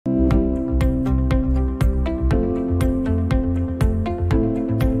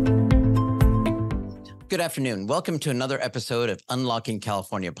Good afternoon. Welcome to another episode of Unlocking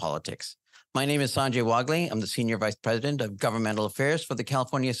California Politics. My name is Sanjay Wagle. I'm the Senior Vice President of Governmental Affairs for the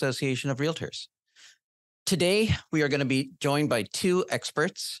California Association of Realtors. Today, we are going to be joined by two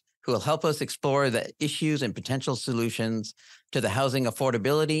experts who will help us explore the issues and potential solutions to the housing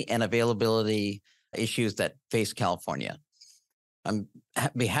affordability and availability issues that face California. I'm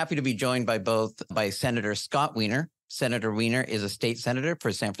happy to be joined by Senator Scott Wiener. Senator Wiener is a state senator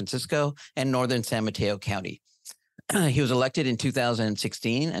for San Francisco and northern San Mateo County. He was elected in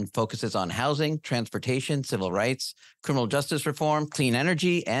 2016 and focuses on housing, transportation, civil rights, criminal justice reform, clean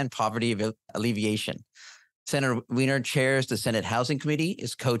energy, and poverty alleviation. Senator Wiener chairs the Senate Housing Committee,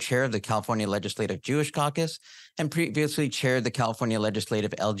 is co-chair of the California Legislative Jewish Caucus, and previously chaired the California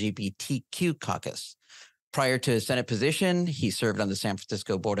Legislative LGBTQ Caucus. Prior to his Senate position, he served on the San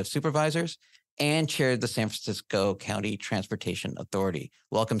Francisco Board of Supervisors and chaired the San Francisco County Transportation Authority.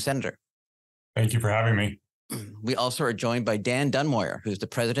 Welcome, Senator. Thank you for having me. We also are joined by Dan Dunmoyer, who's the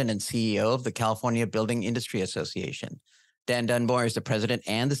president and CEO of the California Building Industry Association. Dan Dunmoyer is the president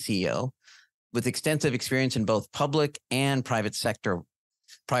and the CEO with extensive experience in both public and private sector.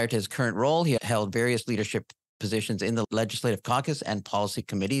 Prior to his current role, he held various leadership positions in the Legislative Caucus and policy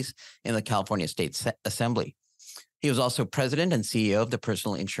committees in the California State Assembly. He was also president and CEO of the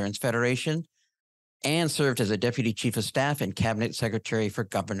Personal Insurance Federation and served as a deputy chief of staff and cabinet secretary for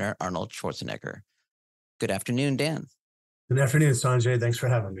Governor Arnold Schwarzenegger. Good afternoon, Dan. Good afternoon, Sanjay. Thanks for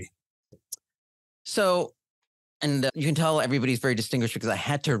having me. So, you can tell everybody's very distinguished because I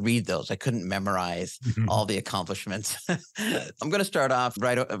had to read those. I couldn't memorize all the accomplishments. I'm going to start off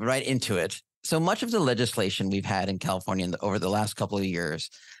right into it. So much of the legislation we've had in California over the last couple of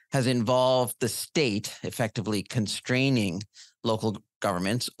years has involved the state effectively constraining local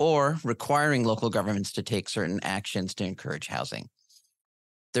governments or requiring local governments to take certain actions to encourage housing.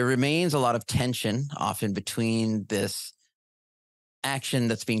 There remains a lot of tension often between this action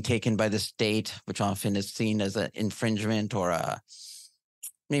that's being taken by the state, which often is seen as an infringement or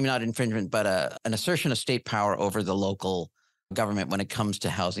maybe not infringement, but an assertion of state power over the local government when it comes to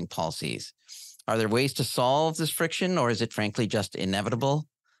housing policies. Are there ways to solve this friction, or is it frankly just inevitable?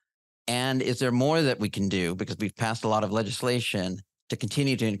 And is there more that we can do, because we've passed a lot of legislation to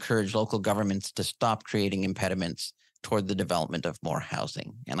continue to encourage local governments to stop creating impediments toward the development of more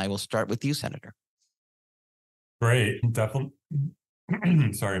housing? And I will start with you, Senator. Great. Definitely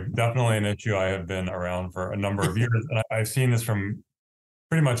an issue I have been around for a number of years. And I've seen this from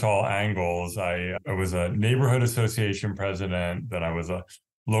pretty much all angles. I was a neighborhood association president, then I was a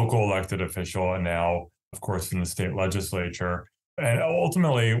local elected official, and now, of course, in the state legislature. And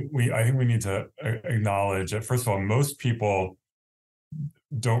ultimately, I think we need to acknowledge that, first of all, most people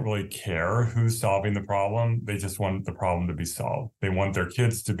don't really care who's solving the problem. They just want the problem to be solved. They want their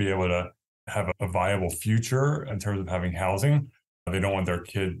kids to be able to have a viable future in terms of having housing. They don't want their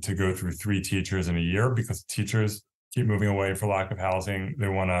kid to go through 3 teachers in a year because teachers keep moving away for lack of housing. They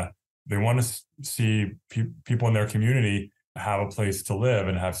want to see people in their community have a place to live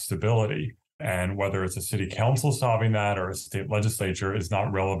and have stability. And whether it's a city council solving that or a state legislature is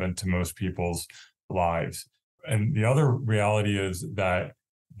not relevant to most people's lives. And the other reality is that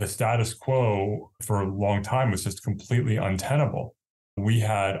the status quo for a long time was just completely untenable. We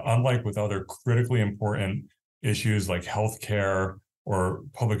had, unlike with other critically important issues like healthcare or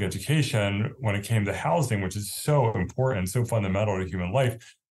public education, when it came to housing, which is so important, so fundamental to human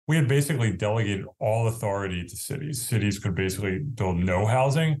life, we had basically delegated all authority to cities. Cities could basically build no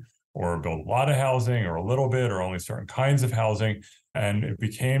housing or build a lot of housing or a little bit or only certain kinds of housing. And it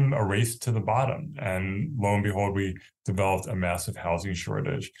became a race to the bottom. And lo and behold, we developed a massive housing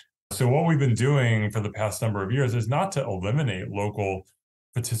shortage. So what we've been doing for the past number of years is not to eliminate local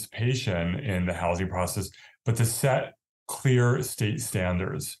participation in the housing process, but to set clear state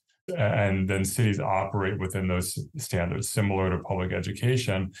standards. And then cities operate within those standards, similar to public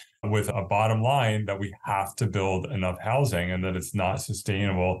education, with a bottom line that we have to build enough housing and that it's not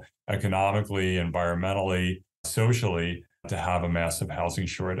sustainable economically, environmentally, socially to have a massive housing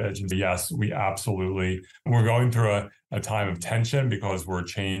shortage. And yes, we're going through a time of tension because we're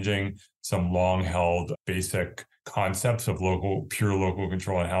changing some long-held basic concepts of pure local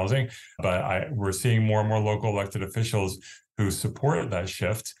control in housing. But we're seeing more and more local elected officials who support that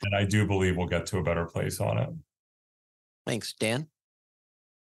shift. And I do believe we'll get to a better place on it. Thanks, Dan.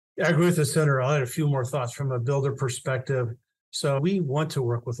 I agree with the Senator. I'll add a few more thoughts from a builder perspective. So we want to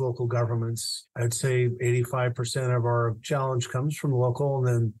work with local governments. I'd say 85% of our challenge comes from local,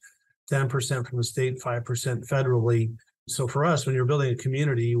 and then 10% from the state, 5% federally. So for us, when you're building a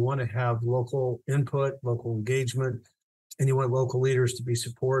community, you want to have local input, local engagement, and you want local leaders to be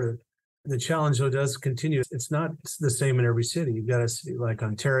supportive. The challenge, though, does continue. It's not the same in every city. You've got a city like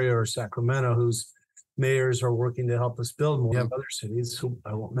Ontario or Sacramento whose mayors are working to help us build more. You have other cities, who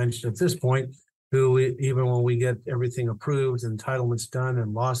I won't mention at this point, who even when we get everything approved, entitlements done,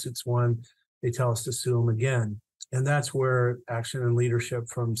 and lawsuits won, they tell us to sue them again. And that's where action and leadership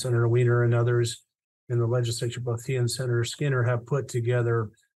from Senator Wiener and others in the legislature, both he and Senator Skinner, have put together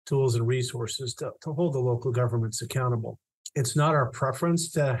tools and resources to hold the local governments accountable. It's not our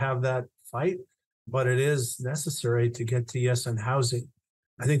preference to have that fight, but it is necessary to get to yes on housing.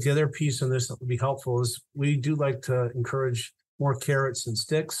 I think the other piece on this that would be helpful is we do like to encourage more carrots and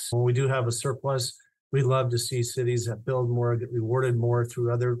sticks. When we do have a surplus, we love to see cities that build more get rewarded more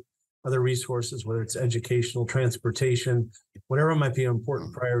through other resources, whether it's educational, transportation, whatever might be an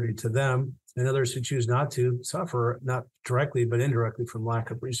important priority to them, and others who choose not to suffer, not directly, but indirectly from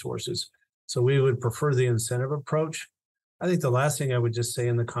lack of resources. So we would prefer the incentive approach. I think the last thing I would just say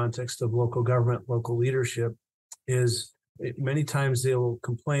in the context of local government, local leadership is many times they will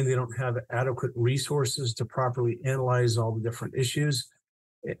complain they don't have adequate resources to properly analyze all the different issues.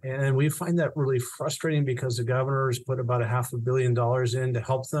 And we find that really frustrating because the governor's put about $500 million in to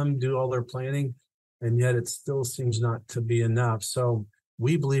help them do all their planning, and yet it still seems not to be enough. So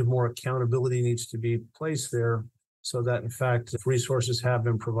we believe more accountability needs to be placed there so that, in fact, if resources have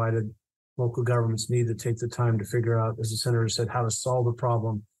been provided, local governments need to take the time to figure out, as the senator said, how to solve the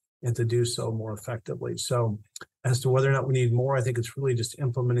problem and to do so more effectively. So as to whether or not we need more, I think it's really just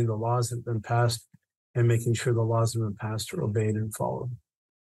implementing the laws that have been passed and making sure the laws that have been passed are obeyed and followed.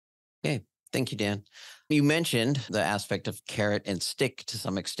 Okay. Thank you, Dan. You mentioned the aspect of carrot and stick to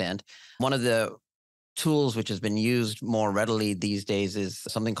some extent. One of the tools which has been used more readily these days is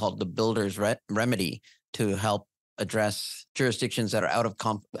something called the builder's remedy to help address jurisdictions that are out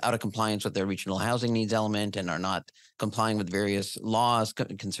of compliance with their regional housing needs element and are not complying with various laws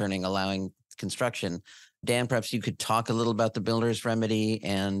concerning allowing construction. Dan, perhaps you could talk a little about the builder's remedy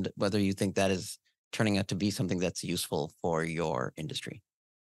and whether you think that is turning out to be something that's useful for your industry.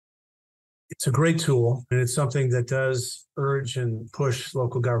 It's a great tool, and it's something that does urge and push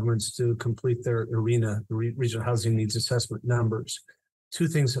local governments to complete their RHNA, the Regional Housing Needs Assessment numbers. Two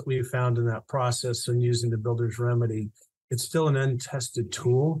things that we found in that process and using the builder's remedy, it's still an untested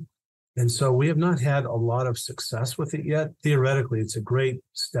tool. And so we have not had a lot of success with it yet. Theoretically, it's a great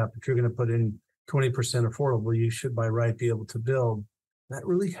step. If you're going to put in 20% affordable, you should by right be able to build. That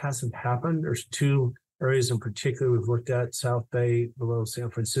really hasn't happened. There's two areas in particular we've looked at, South Bay below San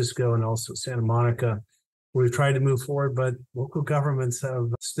Francisco and also Santa Monica, where we've tried to move forward, but local governments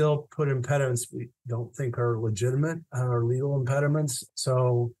have still put impediments we don't think are legitimate, are legal impediments.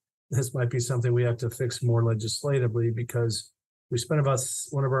 So this might be something we have to fix more legislatively, because one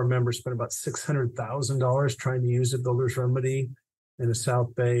of our members spent about $600,000 trying to use a builder's remedy in a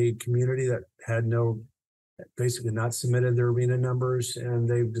South Bay community that had basically not submitted their RHNA numbers, and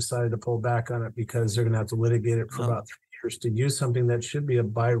they've decided to pull back on it because they're going to have to litigate it for about 3 years to use something that should be a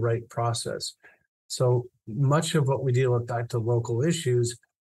by right process. So much of what we deal with back to local issues,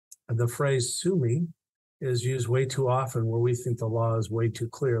 the phrase "sue me" is used way too often where we think the law is way too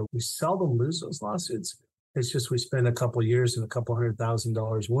clear. We seldom lose those lawsuits. It's just we spend a couple of years and a couple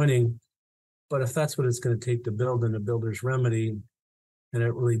 $100,000 winning. But if that's what it's going to take to build in a builder's remedy, then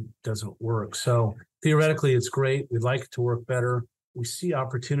it really doesn't work. So theoretically, it's great. We'd like it to work better. We see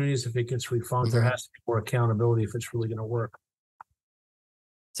opportunities if it gets refuned. There has to be more accountability if it's really going to work.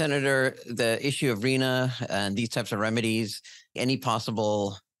 Senator, the issue of RHNA and these types of remedies, any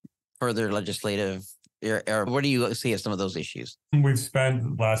possible further legislative, or what do you see as some of those issues? We've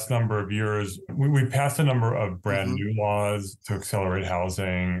spent the last number of years, we passed a number of brand new laws to accelerate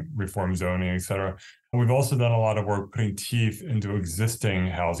housing, reform zoning, et cetera. We've also done a lot of work putting teeth into existing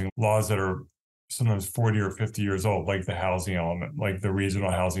housing laws that are sometimes 40 or 50 years old, like the housing element, like the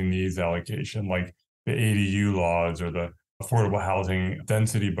regional housing needs allocation, like the ADU laws or the affordable housing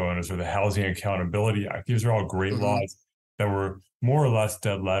density bonus or the Housing Accountability Act. These are all great laws that were more or less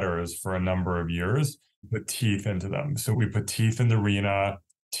dead letters for a number of years, put teeth into them. So we put teeth into RHNA,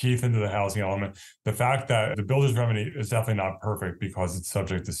 teeth into the housing element. The fact that the builder's remedy is definitely not perfect because it's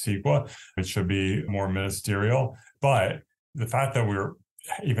subject to CEQA. It should be more ministerial. But the fact that we're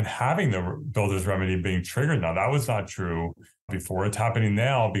even having the builder's remedy being triggered now, that was not true before. It's happening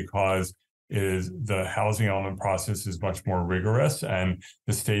now because the housing element process is much more rigorous and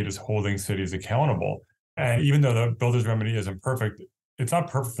the state is holding cities accountable. And even though the builder's remedy isn't perfect, it's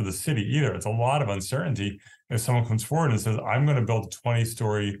not perfect for the city either. It's a lot of uncertainty. If someone comes forward and says, I'm going to build a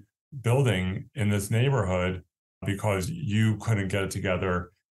 20-story building in this neighborhood because you couldn't get it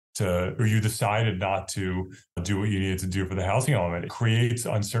together or you decided not to do what you needed to do for the housing element. It creates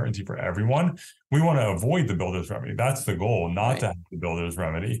uncertainty for everyone. We want to avoid the builder's remedy. That's the goal, not to have the builder's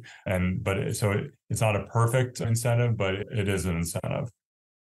remedy. It's not a perfect incentive, but it is an incentive.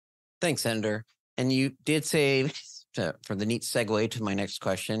 Thanks, Senator. And you did say, for the neat segue to my next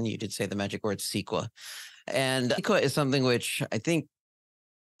question, you did say the magic word CEQA. And CEQA is something which I think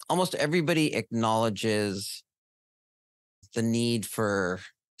almost everybody acknowledges the need for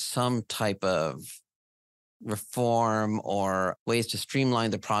some type of reform or ways to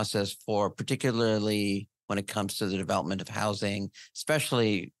streamline the process for particularly when it comes to the development of housing,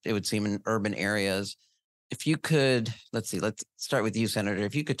 especially it would seem in urban areas. If you could, let's start with you, Senator.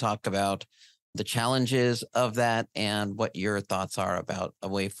 If you could talk about the challenges of that and what your thoughts are about a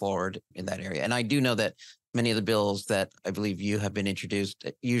way forward in that area. And I do know that many of the bills that I believe you have been introduced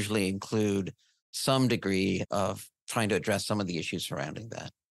usually include some degree of trying to address some of the issues surrounding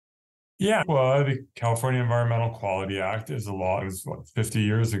that. Yeah, well, the California Environmental Quality Act is a law. It was 50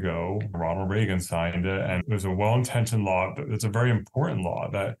 years ago. Ronald Reagan signed it, and it was a well-intentioned law, but it's a very important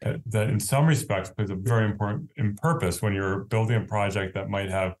law that in some respects plays a very important purpose. When you're building a project that might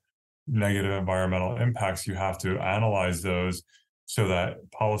have negative environmental impacts, you have to analyze those so that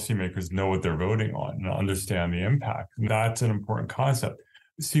policymakers know what they're voting on and understand the impact. And that's an important concept.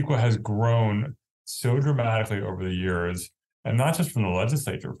 CEQA has grown so dramatically over the years, and not just from the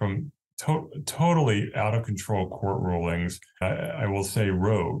legislature, from totally out of control court rulings. I will say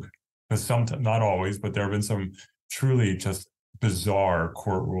rogue, because sometimes, not always, but there have been some truly just bizarre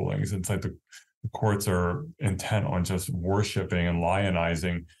court rulings. It's like the courts are intent on just worshiping and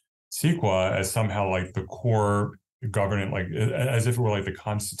lionizing CEQA as somehow like the core governance, like as if it were like the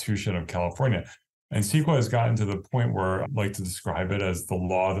Constitution of California. And CEQA has gotten to the point where I like to describe it as the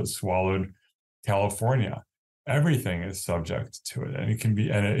law that swallowed California. Everything is subject to it, and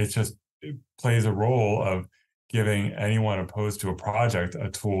it plays a role of giving anyone opposed to a project a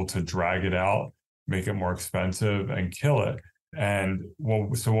tool to drag it out, make it more expensive, and kill it. And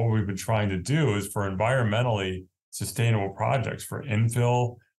what we've been trying to do is for environmentally sustainable projects, for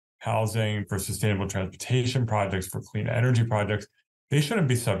infill housing, for sustainable transportation projects, for clean energy projects, they shouldn't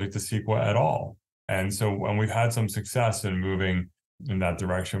be subject to CEQA at all. And we've had some success in moving in that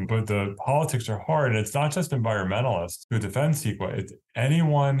direction, but the politics are hard. And it's not just environmentalists who defend CEQA, it's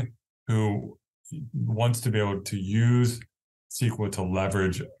anyone who wants to be able to use CEQA to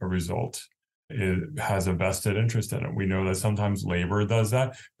leverage a result. It has a vested interest in it. We know that sometimes labor does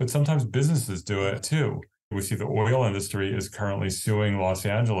that, but sometimes businesses do it too. We see the oil industry is currently suing Los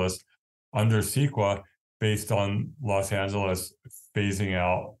Angeles under CEQA based on Los Angeles phasing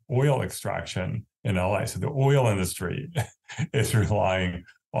out oil extraction in LA. So the oil industry is relying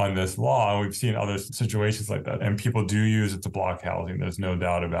on this law. And we've seen other situations like that. And people do use it to block housing. There's no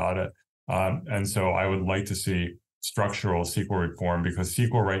doubt about it. And so I would like to see structural CEQA reform, because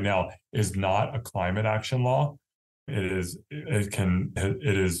CEQA right now is not a climate action law. It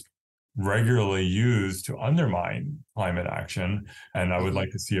is regularly used to undermine climate action. And I would like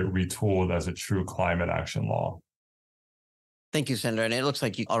to see it retooled as a true climate action law. Thank you, Senator. And it looks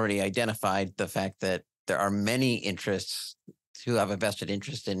like you already identified the fact that there are many interests who have a vested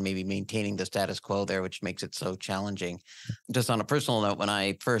interest in maybe maintaining the status quo there, which makes it so challenging. Just on a personal note, when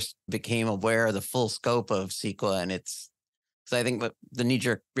I first became aware of the full scope of CEQA, and so I think the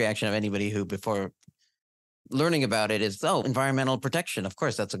knee-jerk reaction of anybody who before learning about it is, environmental protection. Of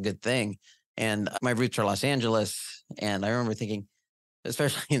course, that's a good thing. And my roots are Los Angeles. And I remember thinking,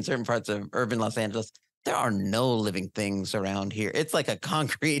 especially in certain parts of urban Los Angeles, there are no living things around here. It's like a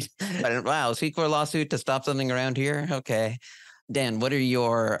concrete, wow, CEQA lawsuit to stop something around here? Okay. Dan, what are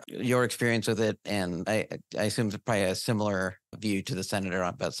your experience with it? And I assume it's probably a similar view to the senator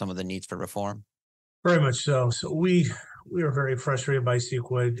about some of the needs for reform. Very much so. So we are very frustrated by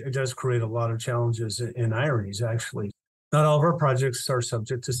CEQA. It does create a lot of challenges and ironies, actually. Not all of our projects are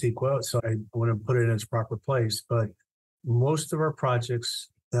subject to CEQA, so I want to put it in its proper place. But most of our projects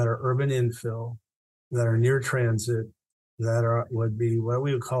that are urban infill, that are near transit, would be what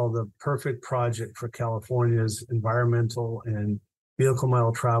we would call the perfect project for California's environmental and vehicle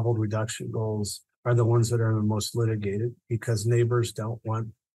mile traveled reduction goals, are the ones that are the most litigated, because neighbors don't want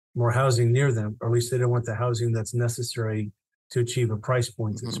more housing near them, or at least they don't want the housing that's necessary to achieve a price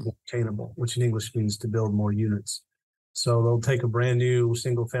point that's more attainable, which in English means to build more units. So they'll take a brand new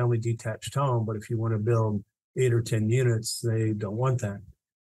single family detached home, but if you want to build 8 or 10 units, they don't want that,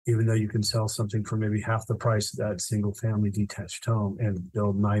 even though you can sell something for maybe half the price of that single family detached home and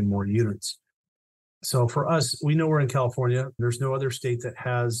build 9 more units. So for us, we know we're in California. There's no other state that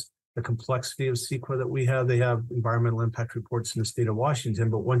has the complexity of CEQA that we have. They have environmental impact reports in the state of Washington,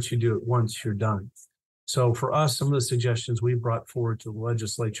 but once you do it once, you're done. So for us, some of the suggestions we brought forward to the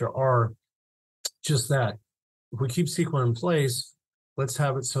legislature are just that. If we keep CEQA in place, let's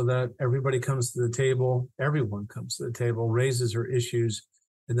have it so that everybody comes to the table, everyone comes to the table, raises their issues,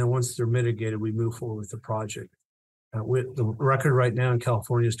 and then once they're mitigated, we move forward with the project. With the record right now in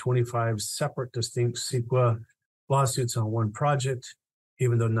California is 25 separate distinct CEQA lawsuits on one project,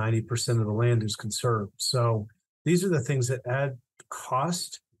 even though 90% of the land is conserved. So these are the things that add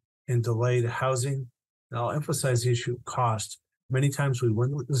cost and delay to housing. And I'll emphasize the issue of cost. Many times we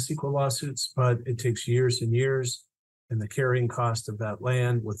win with the CEQA lawsuits, but it takes years and years. And the carrying cost of that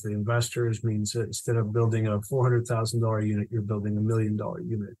land with the investors means that instead of building a $400,000 unit, you're building $1 million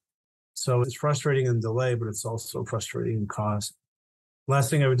unit. So it's frustrating in delay, but it's also frustrating in cost. Last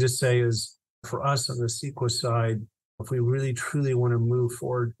thing I would just say is for us on the CEQA side, if we really truly want to move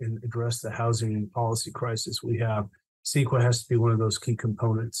forward and address the housing policy crisis we have, CEQA has to be one of those key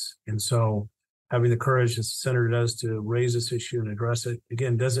components. And so having the courage, as the senator does, to raise this issue and address it,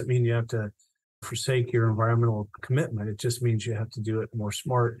 again, doesn't mean you have to forsake your environmental commitment. It just means you have to do it more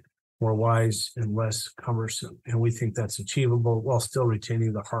smart, more wise, and less cumbersome. And we think that's achievable while still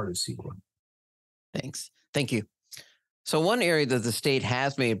retaining the heart of CEQA. Thanks. Thank you. So one area that the state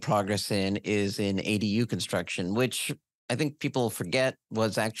has made progress in is in ADU construction, which I think people forget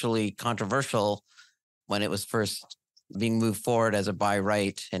was actually controversial when it was first being moved forward as a by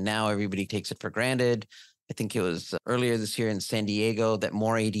right. And now everybody takes it for granted. I think it was earlier this year in San Diego that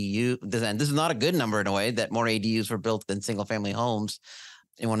more ADU, and this is not a good number in a way, that more ADUs were built than single family homes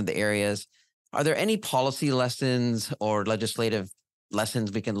in one of the areas. Are there any policy lessons or legislative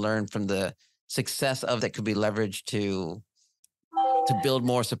lessons we can learn from the success of that could be leveraged to build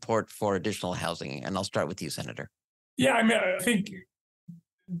more support for additional housing? And I'll start with you, Senator. Yeah, I mean, I think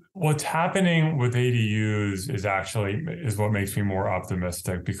what's happening with ADUs is what makes me more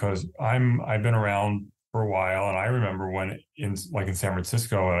optimistic, because I've been around for a while, and I remember when in San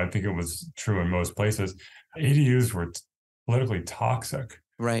Francisco, and I think it was true in most places, ADUs were politically toxic,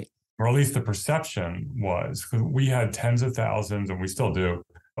 right? Or at least the perception was, because we had tens of thousands, and we still do,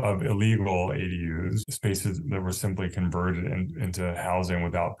 of illegal ADUs, spaces that were simply converted into housing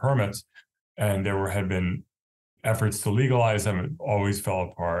without permits, and had been efforts to legalize them. It always fell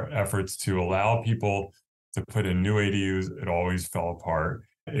apart. Efforts to allow people to put in new ADUs, it always fell apart.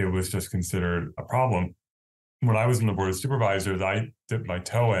 It was just considered a problem. When I was in the Board of Supervisors, I dipped my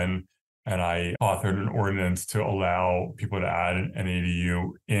toe in and I authored an ordinance to allow people to add an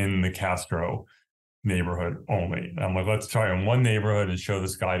ADU in the Castro neighborhood only. And I'm like, let's try in one neighborhood and show the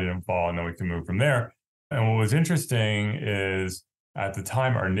sky didn't fall, and then we can move from there. And what was interesting is at the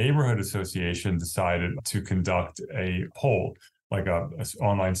time, our neighborhood association decided to conduct a poll, like an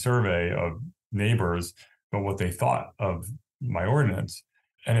online survey of neighbors, about what they thought of my ordinance.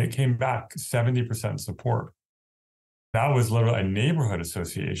 And it came back 70% support. That was literally a neighborhood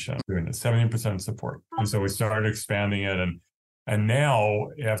association doing it, 70% support. And so we started expanding it. And now,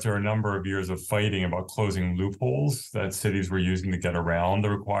 after a number of years of fighting about closing loopholes that cities were using to get around the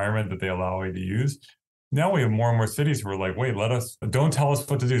requirement that they allow ADUs, now we have more and more cities who are like, wait, don't tell us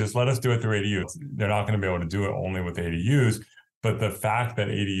what to do, just let us do it through ADUs. They're not going to be able to do it only with ADUs. But the fact that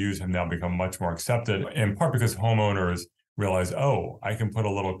ADUs have now become much more accepted, in part because homeowners realize, oh, I can put a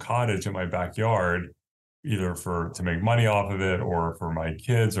little cottage in my backyard, either to make money off of it or for my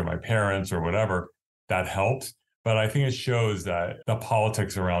kids or my parents or whatever, that helps. But I think it shows that the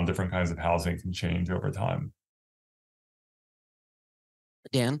politics around different kinds of housing can change over time.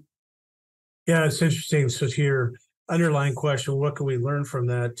 Dan? Yeah, it's interesting. So to your underlying question, what can we learn from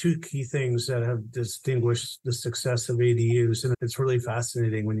that? Two key things that have distinguished the success of ADUs, and it's really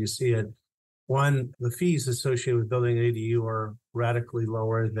fascinating when you see it. One, the fees associated with building an ADU are radically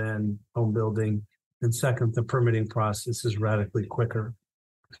lower than home building. And second, the permitting process is radically quicker.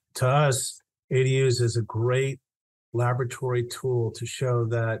 To us, ADUs is a great laboratory tool to show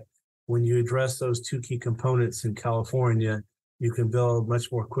that when you address those two key components in California, you can build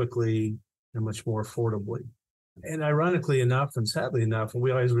much more quickly and much more affordably. And ironically enough, and sadly enough, and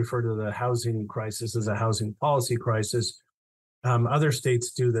we always refer to the housing crisis as a housing policy crisis, other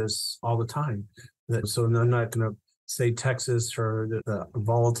states do this all the time. So I'm not going to say Texas or the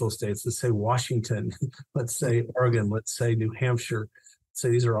volatile states. Let's say Washington, let's say Oregon, let's say New Hampshire. So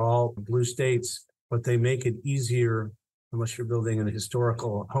these are all blue states, but they make it easier, unless you're building a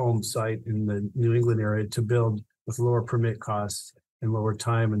historical home site in the New England area, to build with lower permit costs and lower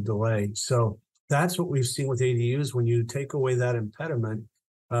time and delay. So that's what we've seen with ADUs. When you take away that impediment,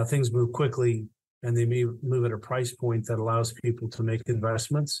 things move quickly, and they may move at a price point that allows people to make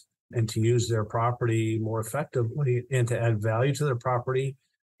investments and to use their property more effectively and to add value to their property.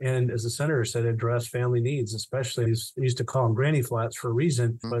 And as the senator said, address family needs, especially we used to call them granny flats for a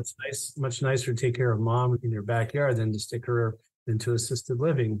reason, but it's nice, much nicer to take care of mom in your backyard than to stick her into assisted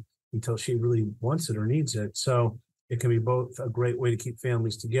living until she really wants it or needs it. So it can be both a great way to keep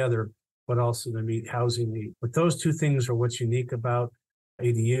families together, but also to meet housing needs. But those two things are what's unique about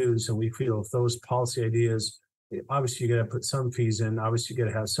ADUs. And we feel if those policy ideas, obviously you got to put some fees in, obviously you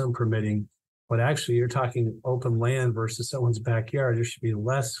got to have some permitting, but actually you're talking open land versus someone's backyard. There should be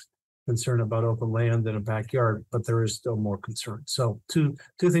less concern about open land than a backyard, but there is still more concern. So two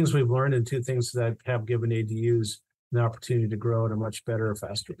things we've learned and two things that have given ADUs an opportunity to grow at a much better,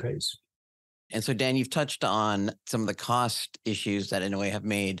 faster pace. And so, Dan, you've touched on some of the cost issues that in a way have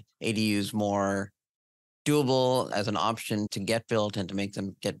made ADUs more doable as an option to get built and to make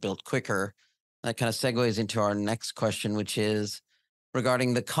them get built quicker. That kind of segues into our next question, which is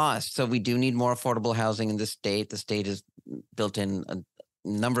regarding the cost. So we do need more affordable housing in this state. The state has built in a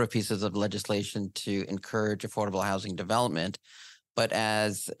number of pieces of legislation to encourage affordable housing development. But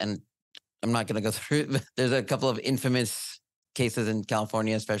and I'm not going to go through, there's a couple of infamous cases in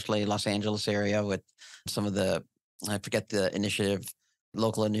California, especially Los Angeles area with some of I forget the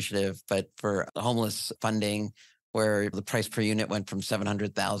local initiative, but for homeless funding, where the price per unit went from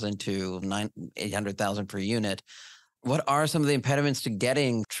 $700,000 to $800,000 per unit. What are some of the impediments to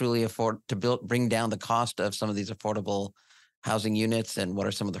getting truly bring down the cost of some of these affordable housing units, and what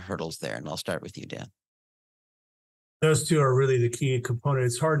are some of the hurdles there? And I'll start with you, Dan. Those two are really the key component.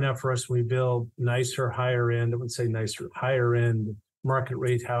 It's hard enough for us when we build nicer, higher end, I wouldn't say nicer, higher end market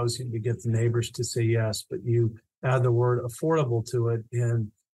rate housing to get the neighbors to say yes, but you add the word affordable to it, and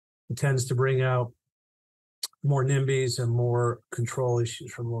it tends to bring out more NIMBYs and more control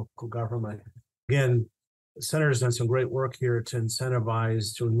issues from local government. Again, the Senator's done some great work here to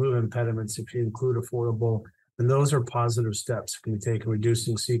incentivize, to remove impediments if you include affordable, and those are positive steps that can be taken,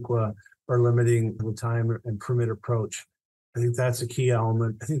 reducing CEQA or limiting the time and permit approach. I think that's a key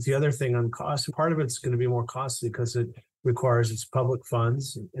element. I think the other thing on cost, part of it's going to be more costly because it requires its public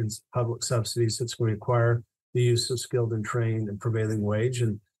funds and public subsidies. It's going to require the use of skilled and trained and prevailing wage.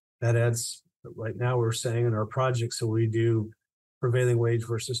 And that adds, right now we're saying in our projects, so we do prevailing wage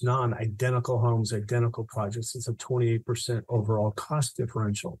versus non-identical homes, identical projects. It's a 28% overall cost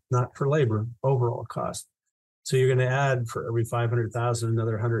differential, not for labor, overall cost. So you're going to add for every 500,000,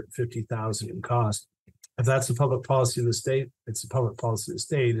 another 150,000 in cost. If that's the public policy of the state, it's the public policy of the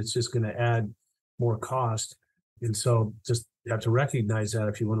state. It's just going to add more cost. And so just you have to recognize that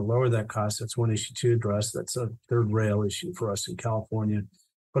if you want to lower that cost, that's one issue to address. That's a third rail issue for us in California.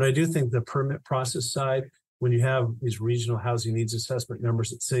 But I do think the permit process side, when you have these regional housing needs assessment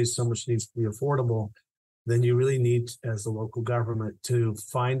numbers that say so much needs to be affordable, then you really need, as the local government, to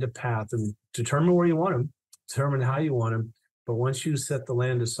find a path and determine where you want them, determine how you want them. But once you set the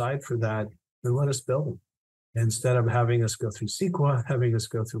land aside for that, then let us build them. Instead of having us go through CEQA, having us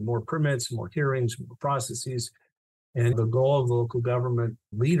go through more permits, more hearings, more processes. And the goal of the local government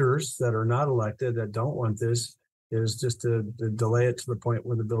leaders that are not elected, that don't want this, is just to delay it to the point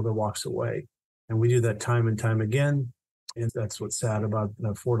where the builder walks away. And we do that time and time again. And that's what's sad about the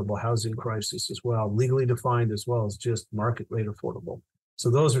affordable housing crisis as well, legally defined as well as just market rate affordable. So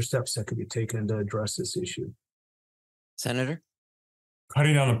those are steps that could be taken to address this issue. Senator?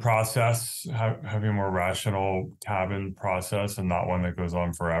 Cutting down the process, having a more rational cabin process and not one that goes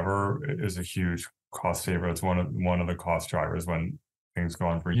on forever is a huge cost saver. It's one of the cost drivers when things go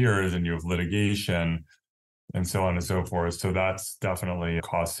on for years and you have litigation and so on and so forth. So that's definitely a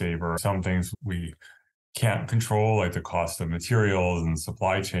cost saver. Some things we can't control, like the cost of materials and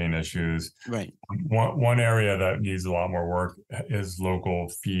supply chain issues. Right. One area that needs a lot more work is local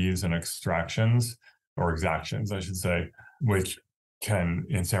fees and exactions, I should say, which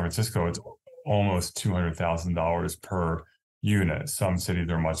in San Francisco, it's almost $200,000 per unit. Some cities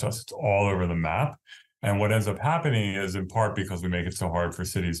are much less. It's all over the map. And what ends up happening is, in part because we make it so hard for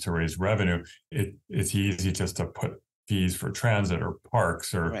cities to raise revenue, it's easy just to put fees for transit or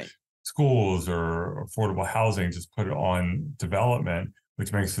parks or schools or affordable housing, just put it on development,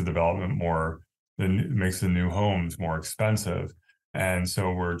 which makes the development makes the new homes more expensive. And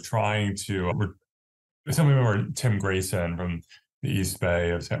so we're trying to, Tim Grayson from the East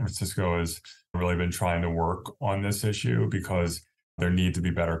Bay of San Francisco has really been trying to work on this issue because there need to be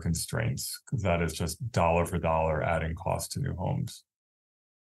better constraints, because that is just dollar for dollar adding cost to new homes.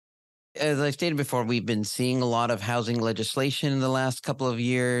 As I stated before, we've been seeing a lot of housing legislation in the last couple of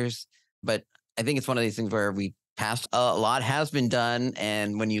years, but I think it's one of these things where we passed a lot has been done.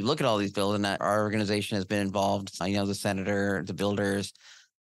 And when you look at all these bills, and that our organization has been involved, the senator, the builders,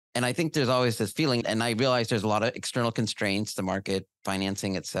 And I think there's always this feeling, and I realize there's a lot of external constraints, the market,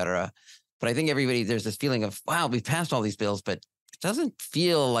 financing, et cetera. But I think there's this feeling of, wow, we've passed all these bills, but it doesn't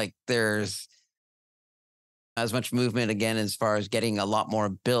feel like there's as much movement again as far as getting a lot more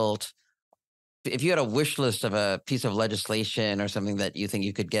built. If you had a wish list of a piece of legislation or something that you think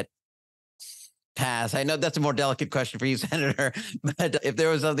you could get passed, I know that's a more delicate question for you, Senator, but if there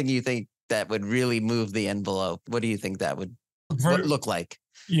was something you think that would really move the envelope, what do you think that would look like?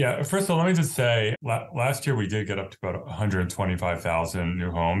 Yeah, first of all, let me just say, last year we did get up to about 125,000 new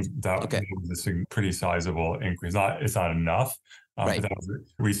homes. That was a pretty sizable increase. It's not enough. Right. But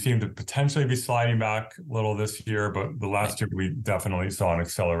we seem to potentially be sliding back a little this year, but the last year we definitely saw an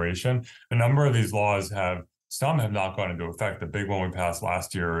acceleration. A number of these laws some have not gone into effect. The big one we passed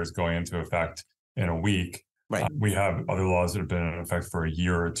last year is going into effect in a week. Right. We have other laws that have been in effect for a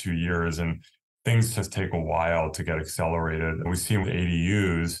year or 2 years, and things just take a while to get accelerated. We've seen with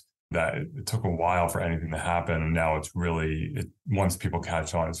ADUs that it took a while for anything to happen, and now it's once people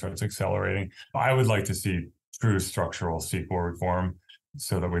catch on, it starts accelerating. I would like to see true structural CEQA reform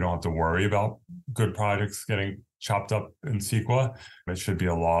so that we don't have to worry about good projects getting chopped up in CEQA. It should be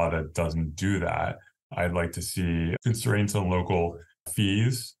a law that doesn't do that. I'd like to see constraints on local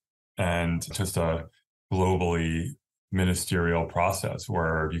fees and just a globally ministerial process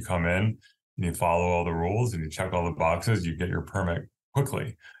where you come in, you follow all the rules and you check all the boxes, you get your permit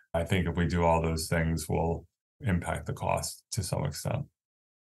quickly. I think if we do all those things, we'll impact the cost to some extent.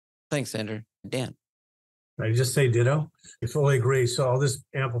 Thanks, Senator. Dan. I just say ditto. I fully agree. So I'll just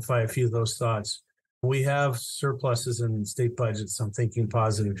amplify a few of those thoughts. We have surpluses in state budgets. I'm thinking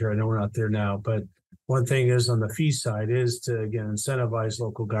positive here. I know we're not there now, but one thing is on the fee side is to, again, incentivize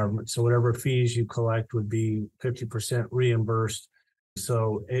local government. So whatever fees you collect would be 50% reimbursed.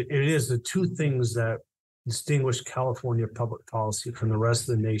 So it is the two things that distinguish California public policy from the rest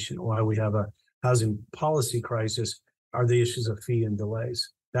of the nation. Why we have a housing policy crisis are the issues of fee and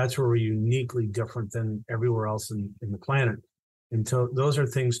delays. That's where we're uniquely different than everywhere else in the planet. And so those are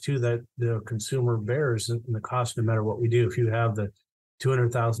things too that the consumer bears in the cost no matter what we do. If you have the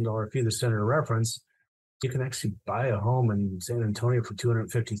 $200,000 fee the senator referenced, you can actually buy a home in San Antonio for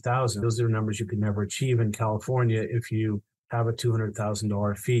 $250,000. Those are numbers you could never achieve in California if you have a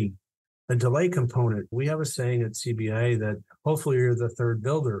 $200,000 fee. The delay component, we have a saying at CBA that hopefully you're the third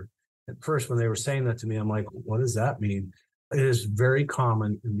builder. At first, when they were saying that to me, I'm like, what does that mean? It is very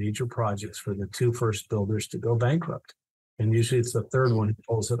common in major projects for the two first builders to go bankrupt. And usually it's the third one who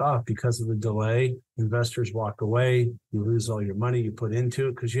pulls it off because of the delay. Investors walk away. You lose all your money you put into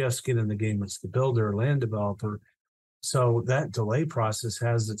it because you have skin in the game as the builder or land developer. So that delay process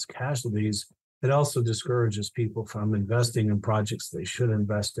has its casualties. It also discourages people from investing in projects they should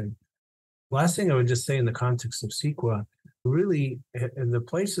invest in. Last thing I would just say in the context of CEQA, really, in the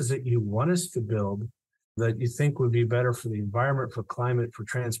places that you want us to build that you think would be better for the environment, for climate, for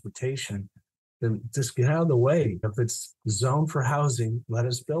transportation, then just get out of the way. If it's zoned for housing, let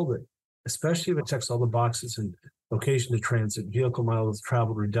us build it, especially if it checks all the boxes in location to transit, vehicle miles,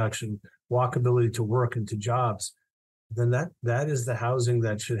 travel reduction, walkability to work and to jobs. Then that is the housing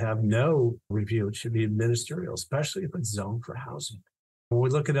that should have no review. It should be ministerial, especially if it's zoned for housing. When we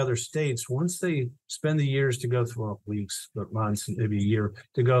look at other states, once they spend the years to go through weeks, but months, maybe a year,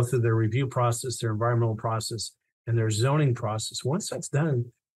 to go through their review process, their environmental process, and their zoning process, once that's done,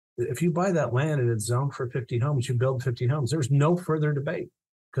 if you buy that land and it's zoned for 50 homes, you build 50 homes. There's no further debate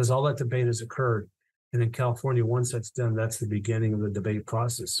because all that debate has occurred. And in California, once that's done, that's the beginning of the debate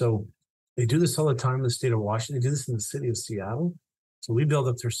process. So they do this all the time in the state of Washington. They do this in the city of Seattle. So we build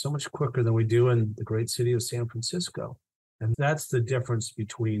up there so much quicker than we do in the great city of San Francisco. And that's the difference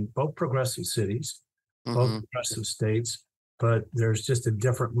between both progressive cities, both progressive states, but there's just a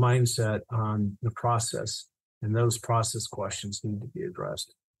different mindset on the process. And those process questions need to be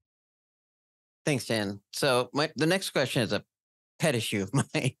addressed. Thanks, Dan. So the next question is a pet issue of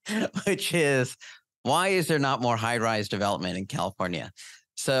mine, which is, why is there not more high-rise development in California?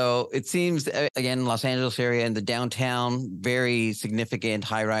 So it seems, again, Los Angeles area and the downtown, very significant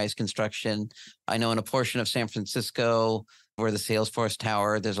high-rise construction. I know in a portion of San Francisco where the Salesforce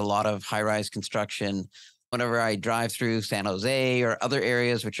Tower, there's a lot of high-rise construction. Whenever I drive through San Jose or other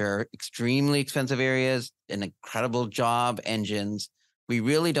areas, which are extremely expensive areas, an incredible job engines, we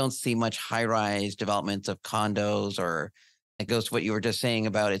really don't see much high-rise developments of condos, or it goes to what you were just saying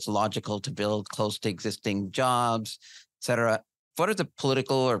about it's logical to build close to existing jobs, et cetera. What are the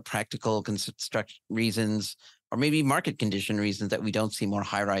political or practical construction reasons, or maybe market condition reasons that we don't see more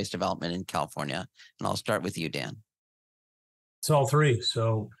high-rise development in California? And I'll start with you, Dan. It's all three.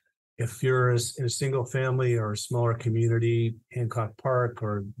 So If you're in a single family or a smaller community, Hancock Park,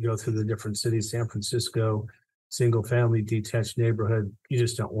 or go through the different cities, San Francisco, single family detached neighborhood, you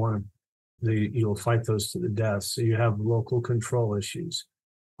just don't want them. You'll fight those to the death. So you have local control issues.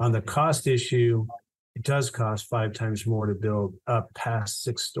 On the cost issue, it does cost 5 times more to build up past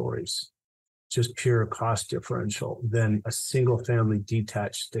 6 stories, just pure cost differential, than a single family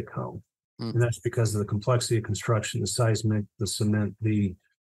detached stick home. And that's because of the complexity of construction, the seismic, the cement, the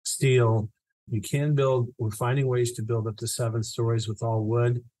steel. We're finding ways to build up to 7 stories with all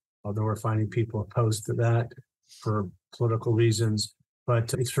wood, although we're finding people opposed to that for political reasons.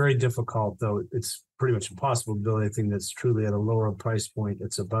 But it's very difficult, though. It's pretty much impossible to build anything that's truly at a lower price point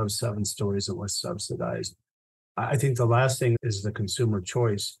that's above 7 stories unless subsidized. I think the last thing is the consumer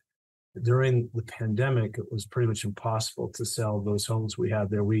choice. During the pandemic, it was pretty much impossible to sell those homes we had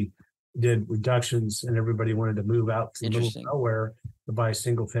there. We did reductions and everybody wanted to move out to the middle of nowhere to buy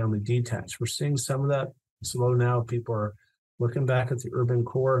single family detached. We're seeing some of that slow now. People are looking back at the urban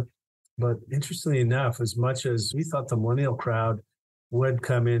core. But interestingly enough, as much as we thought the millennial crowd would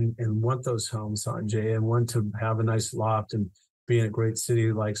come in and want those homes, Sanjay, and want to have a nice loft and be in a great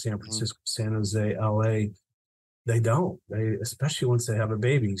city like San Francisco, San Jose, LA, they don't. Especially once they have a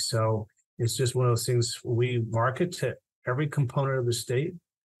baby. So it's just one of those things. We market to every component of the state.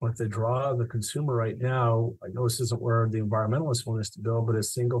 What the draw of the consumer right now, I know this isn't where the environmentalists want us to build, but a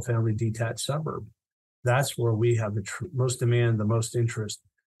single family detached suburb. That's where we have the most demand, the most interest.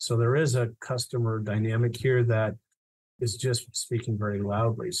 So there is a customer dynamic here that is just speaking very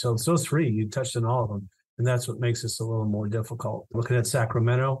loudly. So those 3, you touched on all of them. And that's what makes this a little more difficult. Looking at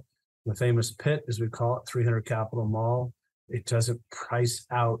Sacramento, the famous pit, as we call it, 300 Capitol Mall, it doesn't price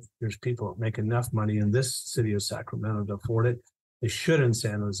out. There's people that make enough money in this city of Sacramento to afford it. They should in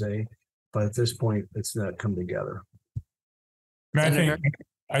San Jose, but at this point, it's not come together. I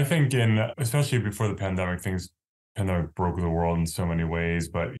think especially before the pandemic broke the world in so many ways,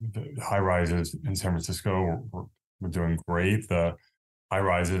 but the high rises in San Francisco were doing great. The high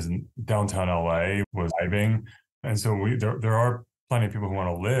rises in downtown LA was thriving. And so there are plenty of people who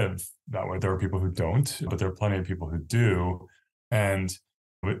want to live that way. There are people who don't, but there are plenty of people who do. And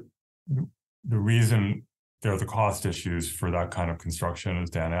the reason there are the cost issues for that kind of construction, as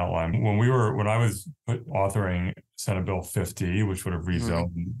Dan outlined. When I was authoring Senate Bill 50, which would have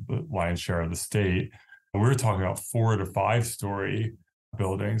rezoned the lion's share of the state, we were talking about 4 to 5 story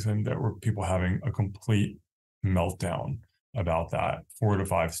buildings, and there were people having a complete meltdown about that. 4 to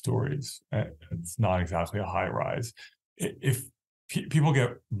 5 stories. It's not exactly a high rise. If people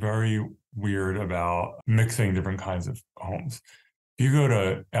get very weird about mixing different kinds of homes. If you go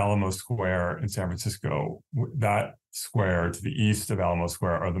to Alamo Square in San Francisco, that square to the east of Alamo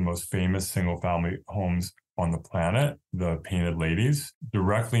Square are the most famous single-family homes on the planet, the Painted Ladies.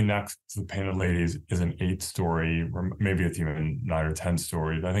 Directly next to the Painted Ladies is an 8-story, or maybe it's even 9 or 10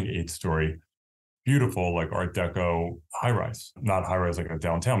 stories, I think 8-story, beautiful, like Art Deco high-rise. Not high-rise like a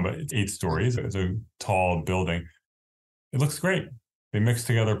downtown, but it's 8 stories. It's a tall building. It looks great. They mix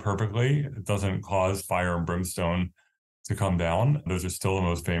together perfectly. It doesn't cause fire and brimstone to come down. Those are still the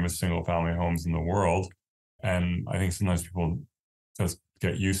most famous single-family homes in the world. And I think sometimes people just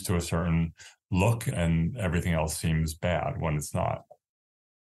get used to a certain look and everything else seems bad when it's not.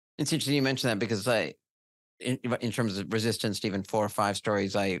 It's interesting you mentioned that because in terms of resistance to even 4 or 5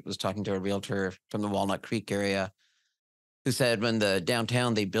 stories, I was talking to a realtor from the Walnut Creek area who said when the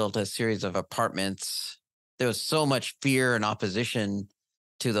downtown, they built a series of apartments, there was so much fear and opposition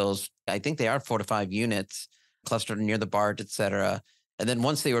to those. I think they are 4 to 5 units clustered near the BART, et cetera. And then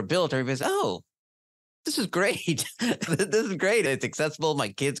once they were built, everybody's, oh, this is great. This is great. It's accessible. My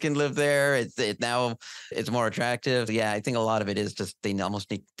kids can live there. Now it's more attractive. Yeah, I think a lot of it is just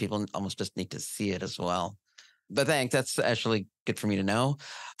people almost just need to see it as well. But thanks. That's actually good for me to know.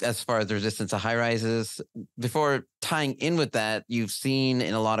 As far as the resistance to high rises, before tying in with that, you've seen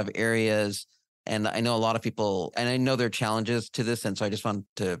in a lot of areas, and I know a lot of people, and I know there are challenges to this, and so I just want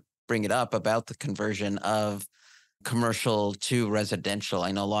to bring it up about the conversion of commercial to residential.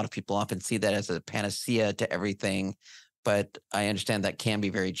 I know a lot of people often see that as a panacea to everything, but I understand that can be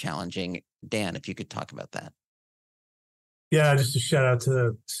very challenging. Dan, if you could talk about that. Yeah, just a shout out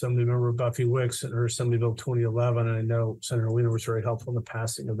to Assembly Member Buffy Wicks and her Assembly Bill 2011. And I know Senator Wiener was very helpful in the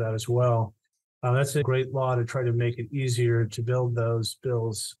passing of that as well. That's a great law to try to make it easier to build those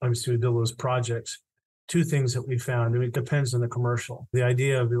bills, obviously build those projects. 2 things that we found. I mean, it depends on the commercial. The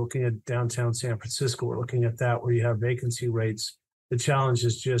idea of looking at downtown San Francisco, we're looking at that where you have vacancy rates. The challenge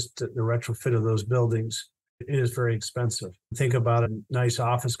is just the retrofit of those buildings. It is very expensive. Think about a nice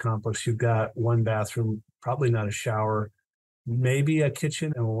office complex. You've got 1 bathroom, probably not a shower, maybe a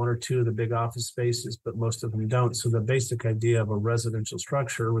kitchen and one or two of the big office spaces, but most of them don't. So the basic idea of a residential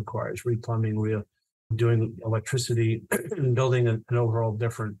structure requires replumbing, doing electricity, and building an overall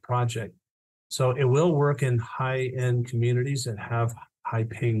different project. So it will work in high-end communities that have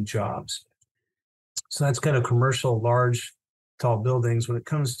high-paying jobs. So that's kind of commercial, large, tall buildings. When it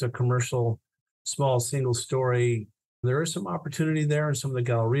comes to commercial, small, single-story, there is some opportunity there in some of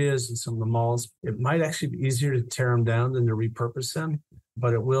the gallerias and some of the malls. It might actually be easier to tear them down than to repurpose them,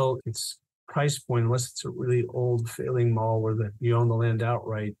 but its price point, unless it's a really old failing mall where you own the land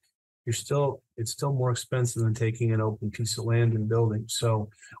outright, it's still more expensive than taking an open piece of land and building. So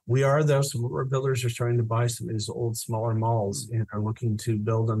some of our builders are starting to buy some of these old, smaller malls and are looking to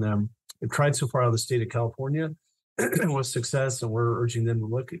build on them. We've tried so far out of the state of California with success, and we're urging them to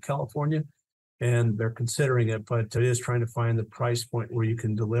look at California, and they're considering it, but it is trying to find the price point where you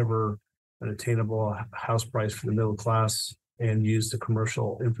can deliver an attainable house price for the middle class and use the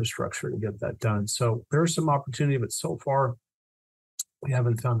commercial infrastructure to get that done. So there's some opportunity, but so far we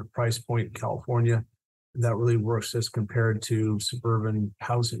haven't found a price point in California that really works as compared to suburban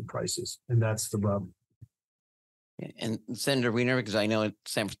housing prices, and that's the rub. And Senator Wiener, because I know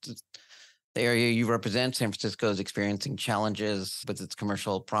the area you represent, San Francisco, is experiencing challenges with its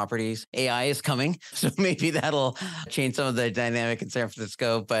commercial properties. AI is coming, so maybe that'll change some of the dynamic in San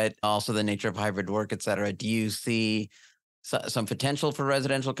Francisco, but also the nature of hybrid work, et cetera. Do you see some potential for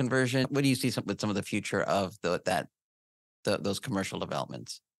residential conversion? What do you see with some of the future of those commercial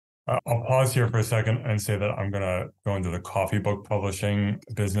developments? I'll pause here for a second and say that I'm going to go into the coffee book publishing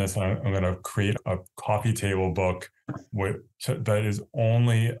business, and I'm going to create a coffee table book that is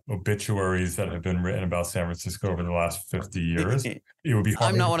only obituaries that have been written about San Francisco over the last 50 years. It would be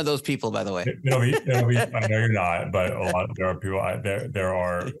hard. I'm not one of those people, by the way. It'll be I know you're not, but there are people,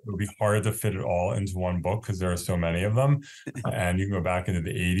 it would be hard to fit it all into one book because there are so many of them. And you can go back into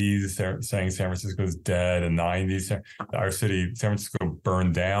the 80s, saying San Francisco is dead, and 90s, our city, San Francisco,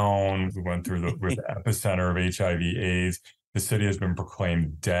 burned down. We went through the epicenter of HIV/AIDS. The city has been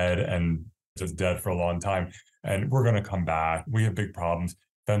proclaimed dead and just dead for a long time. And we're going to come back. We have big problems.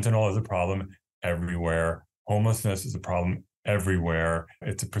 Fentanyl is a problem everywhere. Homelessness is a problem everywhere.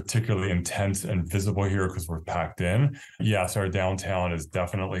 It's particularly intense and visible here because we're packed in. Yes, our downtown is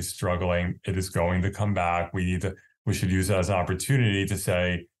definitely struggling. It is going to come back. We should use it as an opportunity to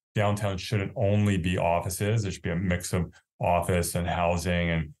say downtown shouldn't only be offices. There should be a mix of office and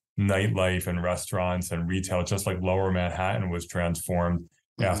housing and nightlife and restaurants and retail, just like Lower Manhattan was transformed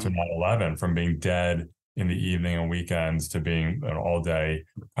after 9/11 from being dead in the evening and weekends to being an all-day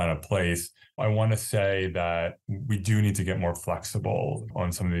kind of place. I want to say that we do need to get more flexible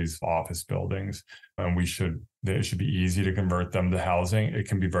on some of these office buildings, and it should be easy to convert them to housing. It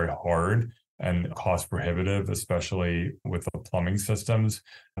can be very hard and cost prohibitive, especially with the plumbing systems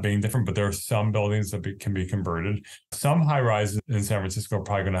being different. But there are some buildings that can be converted. Some high rises in San Francisco are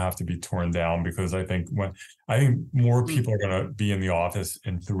probably going to have to be torn down, because I think more people are going to be in the office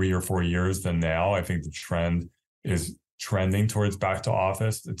in 3 or 4 years than now. I think the trend is trending towards back to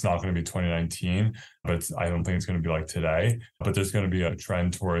office. It's not going to be 2019, but I don't think it's going to be like today. But there's going to be a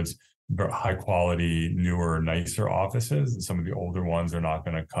trend towards high quality, newer, nicer offices, and some of the older ones are not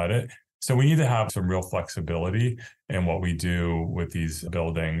going to cut it. So we need to have some real flexibility in what we do with these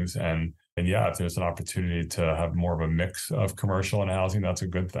buildings. And yeah, if there's an opportunity to have more of a mix of commercial and housing, that's a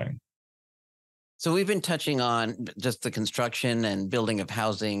good thing. So we've been touching on just the construction and building of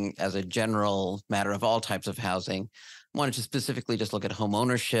housing as a general matter of all types of housing. I wanted to specifically just look at home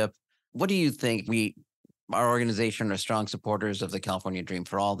ownership. What do you think? Our organization are strong supporters of the California Dream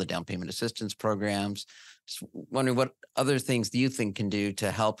for All, the down payment assistance programs. Just wondering, what other things do you think can do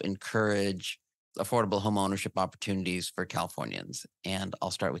to help encourage affordable home ownership opportunities for Californians? And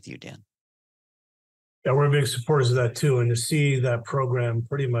I'll start with you, Dan. Yeah, we're big supporters of that too. And to see that program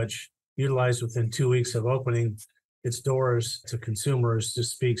pretty much utilized within 2 weeks of opening its doors to consumers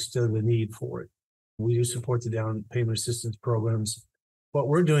just speaks to the need for it. We do support the down payment assistance programs. What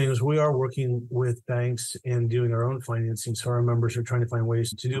we're doing is we are working with banks and doing our own financing. So our members are trying to find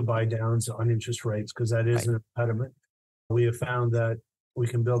ways to do buy downs on interest rates, because that is an impediment. We have found that we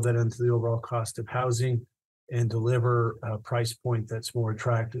can build that into the overall cost of housing and deliver a price point that's more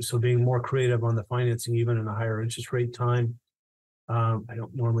attractive. So being more creative on the financing, even in a higher interest rate time. I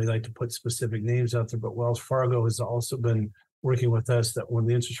don't normally like to put specific names out there, but Wells Fargo has also been working with us that when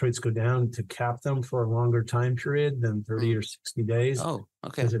the interest rates go down, to cap them for a longer time period than 30 or 60 days. Oh,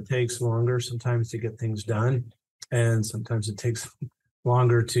 okay. Because it takes longer sometimes to get things done. And sometimes it takes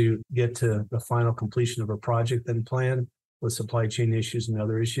longer to get to the final completion of a project than planned, with supply chain issues and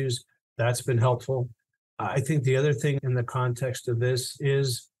other issues. That's been helpful. I think the other thing in the context of this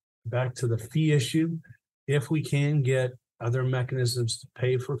is back to the fee issue. If we can get other mechanisms to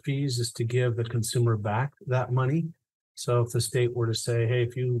pay for fees, is to give the consumer back that money. So if the state were to say, hey,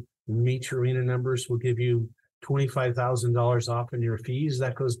 if you meet your RENA numbers, we'll give you $25,000 off in your fees,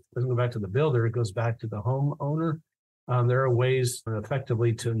 that doesn't go back to the builder, it goes back to the homeowner. There are ways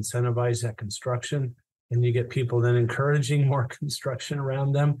effectively to incentivize that construction, and you get people then encouraging more construction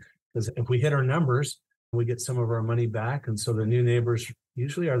around them. Because if we hit our numbers, we get some of our money back. And so the new neighbors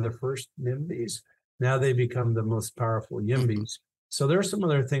usually are the first NIMBYs. Now they become the most powerful YIMBYs. So there are some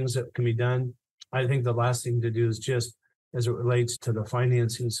other things that can be done. I think the last thing to do is just as it relates to the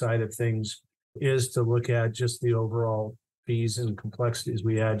financing side of things is to look at just the overall fees and complexities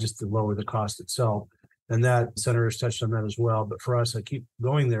we add just to lower the cost itself. And that Senator's touched on that as well. But for us, I keep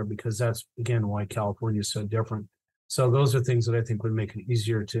going there because that's, again, why California is so different. So those are things that I think would make it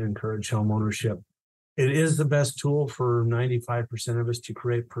easier to encourage home ownership. It is the best tool for 95% of us to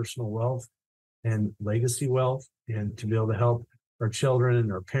create personal wealth and legacy wealth, and to be able to help our children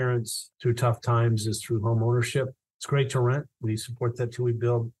and our parents through tough times is through home ownership. It's great to rent. We support that till we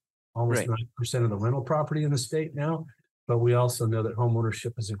build almost 9% of the rental property in the state now. But we also know that home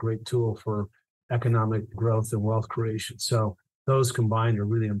ownership is a great tool for economic growth and wealth creation. So those combined are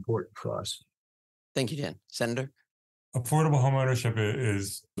really important for us. Thank you, Dan. Senator? Affordable homeownership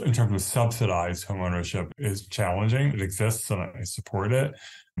is, in terms of subsidized homeownership, is challenging. It exists and I support it.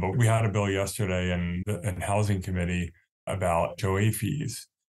 But we had a bill yesterday in Housing Committee about HOA fees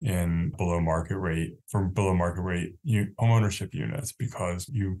in below market rate homeownership units, because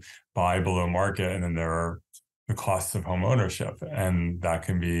you buy below market and then there are the costs of homeownership, and that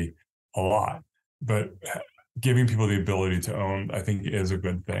can be a lot. But giving people the ability to own, I think, is a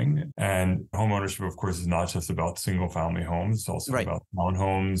good thing. And homeownership, of course, is not just about single family homes. It's also about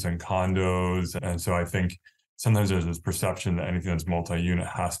townhomes and condos. And so I think sometimes there's this perception that anything that's multi-unit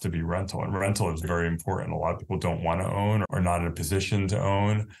has to be rental. And rental is very important. A lot of people don't want to own or not in a position to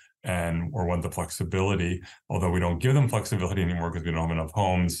own or want the flexibility, although we don't give them flexibility anymore because we don't have enough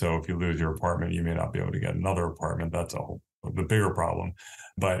homes. So if you lose your apartment, you may not be able to get another apartment. That's the bigger problem.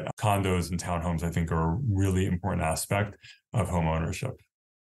 But condos and townhomes, I think, are a really important aspect of home ownership.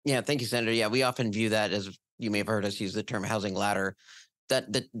 Yeah, thank you, Senator. Yeah, we often view that as, you may have heard us use the term housing ladder,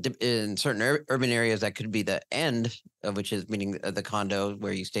 that in certain urban areas, that could be the end of which is meaning the condo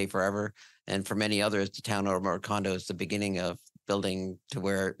where you stay forever. And for many others, the town or condo is the beginning of building to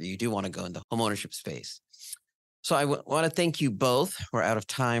where you do want to go in the homeownership space. So I want to thank you both. We're out of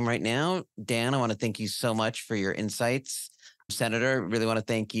time right now. Dan, I want to thank you so much for your insights. Senator, really want to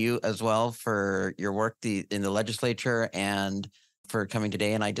thank you as well for your work in the legislature and for coming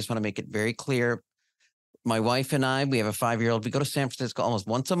today. And I just want to make it very clear, my wife and I, we have a 5-year-old. We go to San Francisco almost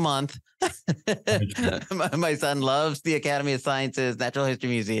once a month. My son loves the Academy of Sciences, Natural History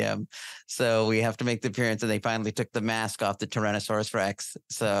Museum. So we have to make the appearance, and they finally took the mask off the Tyrannosaurus Rex.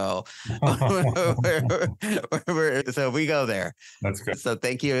 So, so we go there. That's good. So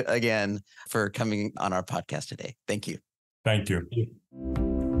thank you again for coming on our podcast today. Thank you. Thank you.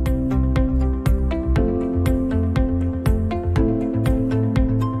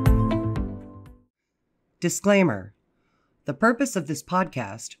 Disclaimer. The purpose of this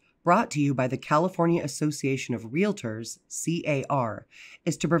podcast, brought to you by the California Association of Realtors, C.A.R.,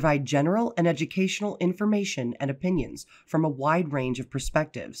 is to provide general and educational information and opinions from a wide range of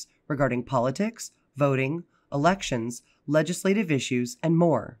perspectives regarding politics, voting, elections, legislative issues, and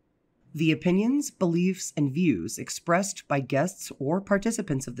more. The opinions, beliefs, and views expressed by guests or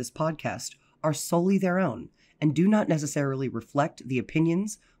participants of this podcast are solely their own and do not necessarily reflect the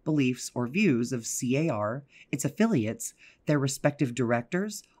opinions, beliefs, or views of C.A.R., its affiliates, their respective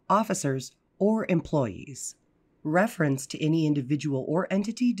directors, officers, or employees. Reference to any individual or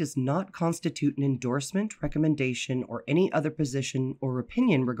entity does not constitute an endorsement, recommendation, or any other position or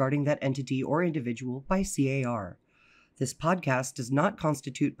opinion regarding that entity or individual by C.A.R. This podcast does not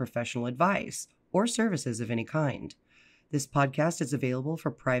constitute professional advice or services of any kind. This podcast is available for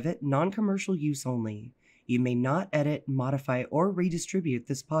private, non-commercial use only. You may not edit, modify, or redistribute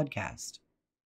this podcast.